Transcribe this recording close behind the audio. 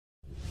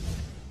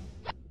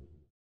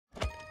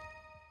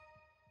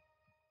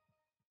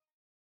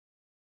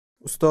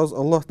Ustoz,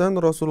 Allohdan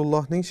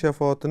Rasulullohning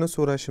shafoatini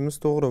so'rashimiz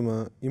to'g'rimi?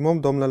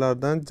 Imom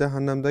domlalardan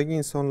jahannamdagi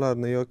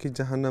insonlarni yoki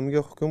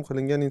jahannamga hukm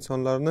qilingan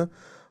insonlarni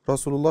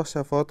Rasululloh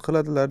shafoat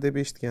qiladilar deb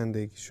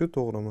eshitgandik. Shu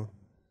to'g'rimi?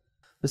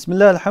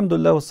 Bismillah,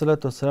 alhamdulillah,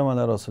 vassalatu vassalamu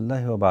ala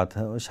rasulilloh va ba'd.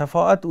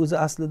 Shafoat o'zi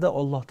aslida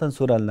Allohdan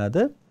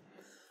so'raladi.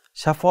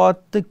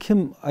 Shafoatni kim,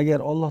 agar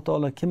Alloh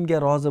taolo kimga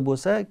rozi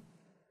bo'lsa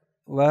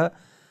va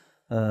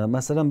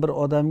masalan bir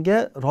odamga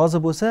rozi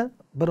bo'lsa,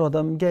 bir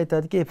odamga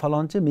aytadiki,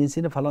 falonchi, men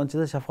seni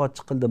falonchida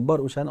shafoatchi qildim, bor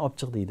o'shani olib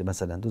chiq deydi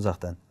masalan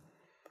do'zaxdan.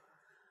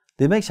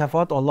 Demak,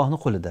 shafoat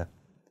Allohning qo'lida.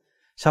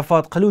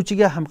 Shafoat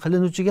qiluvchiga ham,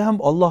 qilinuvchiga ham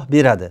Alloh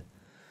beradi.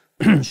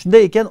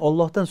 Shunday ekan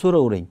Allohdan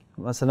so'ravering.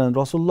 Masalan,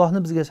 Rasulullohni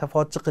bizga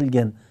shafoatchi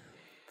qilgan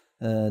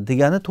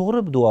degani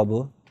to'g'ri duo bu.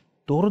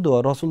 To'g'ri duo.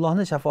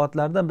 Rasulullohning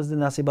shafoatlaridan bizni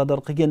nasibador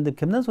qilgan deb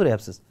kimdan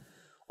so'rayapsiz?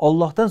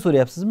 Allohdan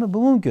so'rayapsizmi? Bu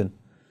mumkin.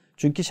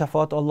 Chunki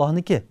shafoat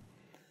Allohniki.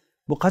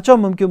 Bu qachon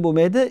mumkin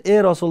bo'lmaydi? Ey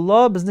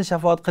Rasululloh, bizni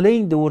shafoat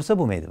qiling deversa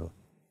bo'lmaydi bu.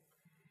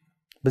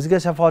 Bizga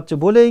shafoatchi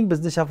bo'ling,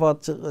 bizni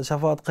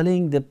shafoat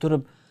qiling deb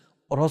turib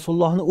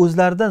Rasulullohni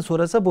o'zlaridan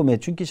so'rasa bo'lmaydi.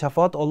 Chunki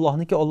shafoat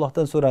Allohniki,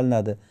 Allohdan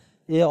so'ralinadi.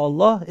 Ey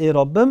Alloh, ey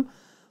Robbim,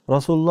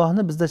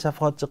 Rasulullohni bizda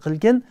shafoatchi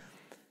qilgin,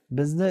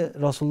 bizni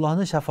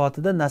Rasulullohning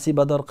shafoatidan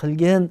nasibador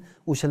qilgin,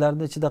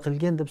 o'shalarning ichida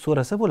qilgin deb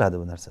so'rasa bo'ladi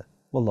bu narsa.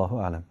 Vallohu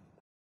a'lam.